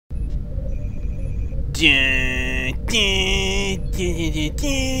Yes,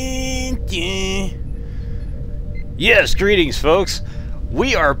 greetings folks.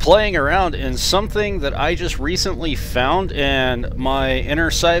 We are playing around in something that I just recently found and my inner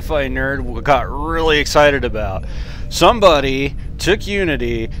sci-fi nerd got really excited about. Somebody took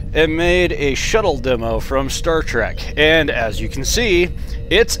Unity and made a shuttle demo from Star Trek, and as you can see,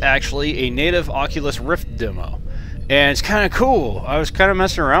 it's actually a native Oculus Rift demo. And it's kind of cool. I was kind of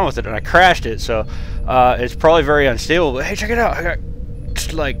messing around with it and I crashed it, so it's probably very unstable, but hey, check it out. I got,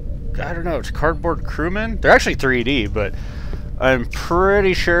 like, I don't know, it's cardboard crewmen? They're actually 3D, but I'm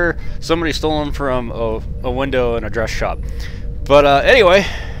pretty sure somebody stole them from a window in a dress shop. But anyway,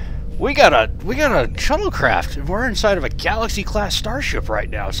 we got a shuttlecraft. We're inside of a Galaxy-class starship right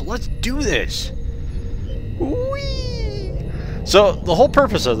now, so let's do this. Whee! So the whole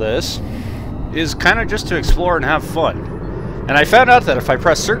purpose of this is kind of just to explore and have fun. And I found out that if I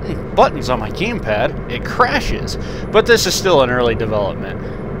press certain buttons on my gamepad, it crashes. But this is still in early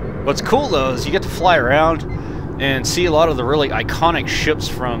development. What's cool though is you get to fly around and see a lot of the really iconic ships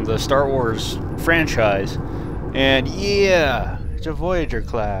from the Star Wars franchise. And yeah, it's a Voyager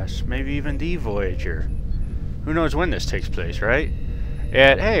class, maybe even the Voyager. Who knows when this takes place, right?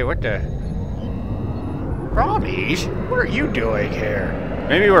 And hey, what the... Robbie, what are you doing here?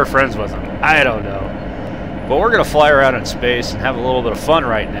 Maybe we're friends with them, I don't know. But we're gonna fly around in space and have a little bit of fun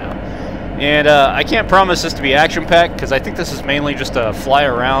right now. And I can't promise this to be action-packed, because I think this is mainly just to fly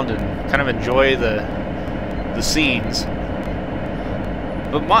around and kind of enjoy the scenes.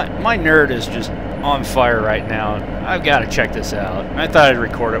 But my nerd is just on fire right now. I've got to check this out. I thought I'd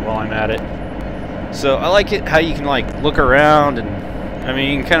record it while I'm at it. So I like it how you can like look around, and I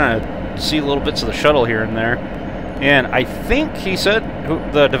mean you can kind of see little bits of the shuttle here and there. And I think he said,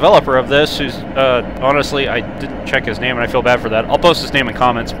 the developer of this, who's, honestly, I didn't check his name and I feel bad for that. I'll post his name in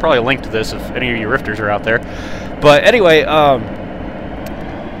comments, probably a link to this if any of you Rifters are out there. But anyway,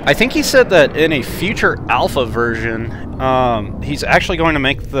 I think he said that in a future alpha version, he's actually going to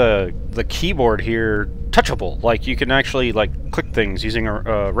make the keyboard here touchable. Like, you can actually, like, click things using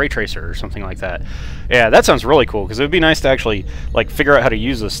a ray tracer or something like that. Yeah, that sounds really cool, because it would be nice to actually, like, figure out how to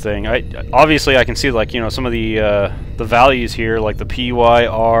use this thing. Obviously, I can see, like, you know, some of the values here, like the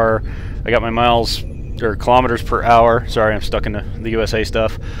PYR. I got my miles, or kilometers per hour. Sorry, I'm stuck in the USA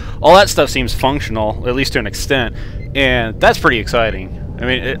stuff. All that stuff seems functional, at least to an extent, and that's pretty exciting. I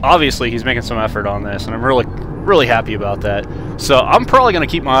mean, obviously, he's making some effort on this, and I'm really happy about that. So I'm probably going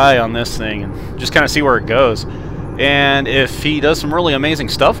to keep my eye on this thing and just kind of see where it goes. And if he does some really amazing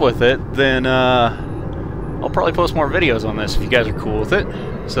stuff with it, then I'll probably post more videos on this if you guys are cool with it.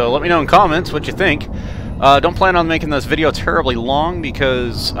 So let me know in comments what you think. Don't plan on making this video terribly long,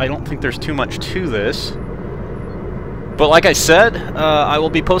 because I don't think there's too much to this. But like I said, I will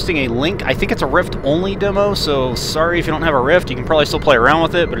be posting a link. I think it's a Rift-only demo, so sorry if you don't have a Rift. You can probably still play around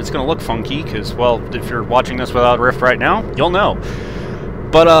with it, but it's going to look funky, because, well, if you're watching this without a Rift right now, you'll know.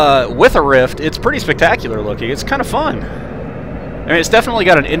 But with a Rift, it's pretty spectacular looking. It's kind of fun. I mean, it's definitely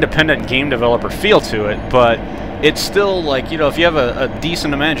got an independent game developer feel to it, but it's still, like, you know, if you have a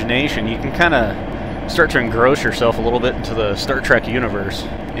decent imagination, you can kind of start to engross yourself a little bit into the Star Trek universe,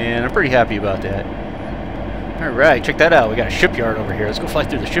 and I'm pretty happy about that. Alright, check that out. We got a shipyard over here. Let's go fly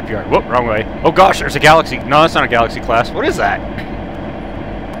through the shipyard. Whoop, wrong way. Oh gosh, there's a Galaxy. No, that's not a Galaxy class. What is that?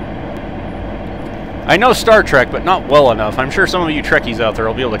 I know Star Trek, but not well enough. I'm sure some of you Trekkies out there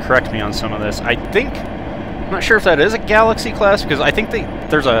will be able to correct me on some of this. I'm not sure if that is a Galaxy class, because I think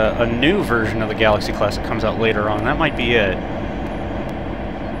there's a new version of the Galaxy class that comes out later on. That might be it.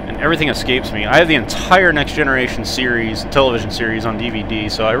 And everything escapes me. I have the entire Next Generation series, television series, on DVD,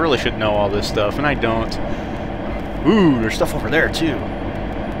 so I really should know all this stuff, and I don't. Ooh, there's stuff over there, too.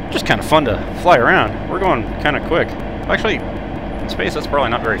 Just kind of fun to fly around. We're going kind of quick. Actually, in space, that's probably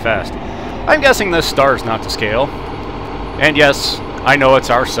not very fast. I'm guessing this star's not to scale. And yes, I know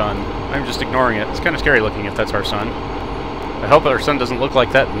it's our sun. I'm just ignoring it. It's kind of scary looking if that's our sun. I hope our sun doesn't look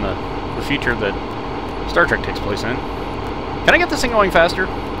like that in the future that Star Trek takes place in. Can I get this thing going faster?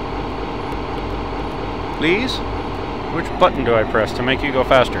 Please? Which button do I press to make you go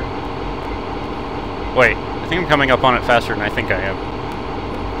faster? Wait. I think I'm coming up on it faster than I think I am.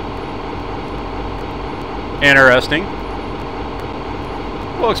 Interesting.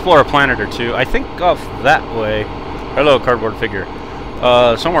 We'll explore a planet or two. I think off that way. Hello, cardboard figure.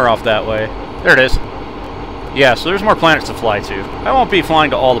 Somewhere off that way. There it is. Yeah, so there's more planets to fly to. I won't be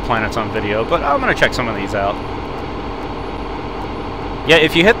flying to all the planets on video, but I'm going to check some of these out. Yeah,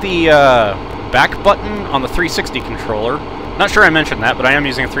 if you hit the back button on the 360 controller, not sure I mentioned that, but I am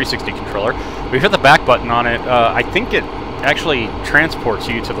using a 360 controller. We hit the back button on it. I think it actually transports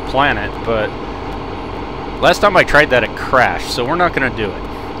you to the planet, but Last time I tried that, it crashed, so we're not going to do it.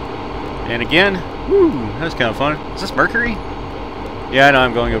 And again, woo, that's kind of fun. Is this Mercury? Yeah, I know,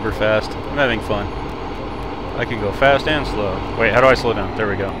 I'm going over fast. I'm having fun. I can go fast and slow. Wait, how do I slow down? There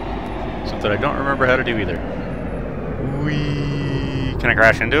we go. Something I don't remember how to do either. Whee! Can I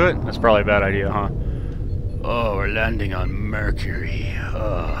crash into it? That's probably a bad idea, huh? Oh, we're landing on Mercury.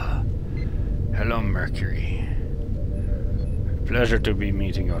 Hello, Mercury. Pleasure to be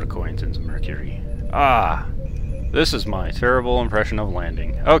meeting your acquaintance, Mercury. Ah, this is my terrible impression of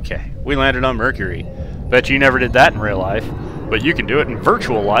landing. Okay, we landed on Mercury. Bet you never did that in real life, but you can do it in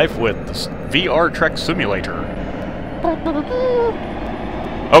virtual life with the vrTrek simulator.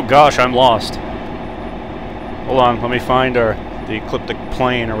 Oh gosh, I'm lost. Hold on, let me find the ecliptic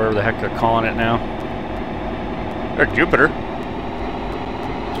plane, or whatever the heck they're calling it now. There's Jupiter.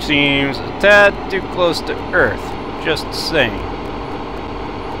 Seems a tad too close to Earth. Just saying.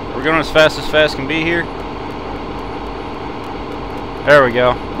 We're going as fast can be here. There we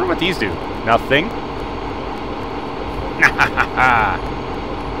go. I wonder what these do. Nothing.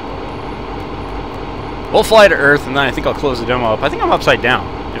 We'll fly to Earth, and then I think I'll close the demo up. I think I'm upside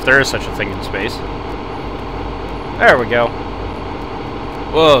down, if there is such a thing in space. There we go.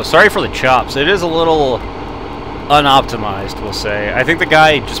 Whoa, sorry for the chops. It is a little unoptimized, we'll say. I think the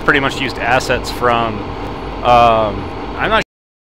guy just pretty much used assets from, I'm not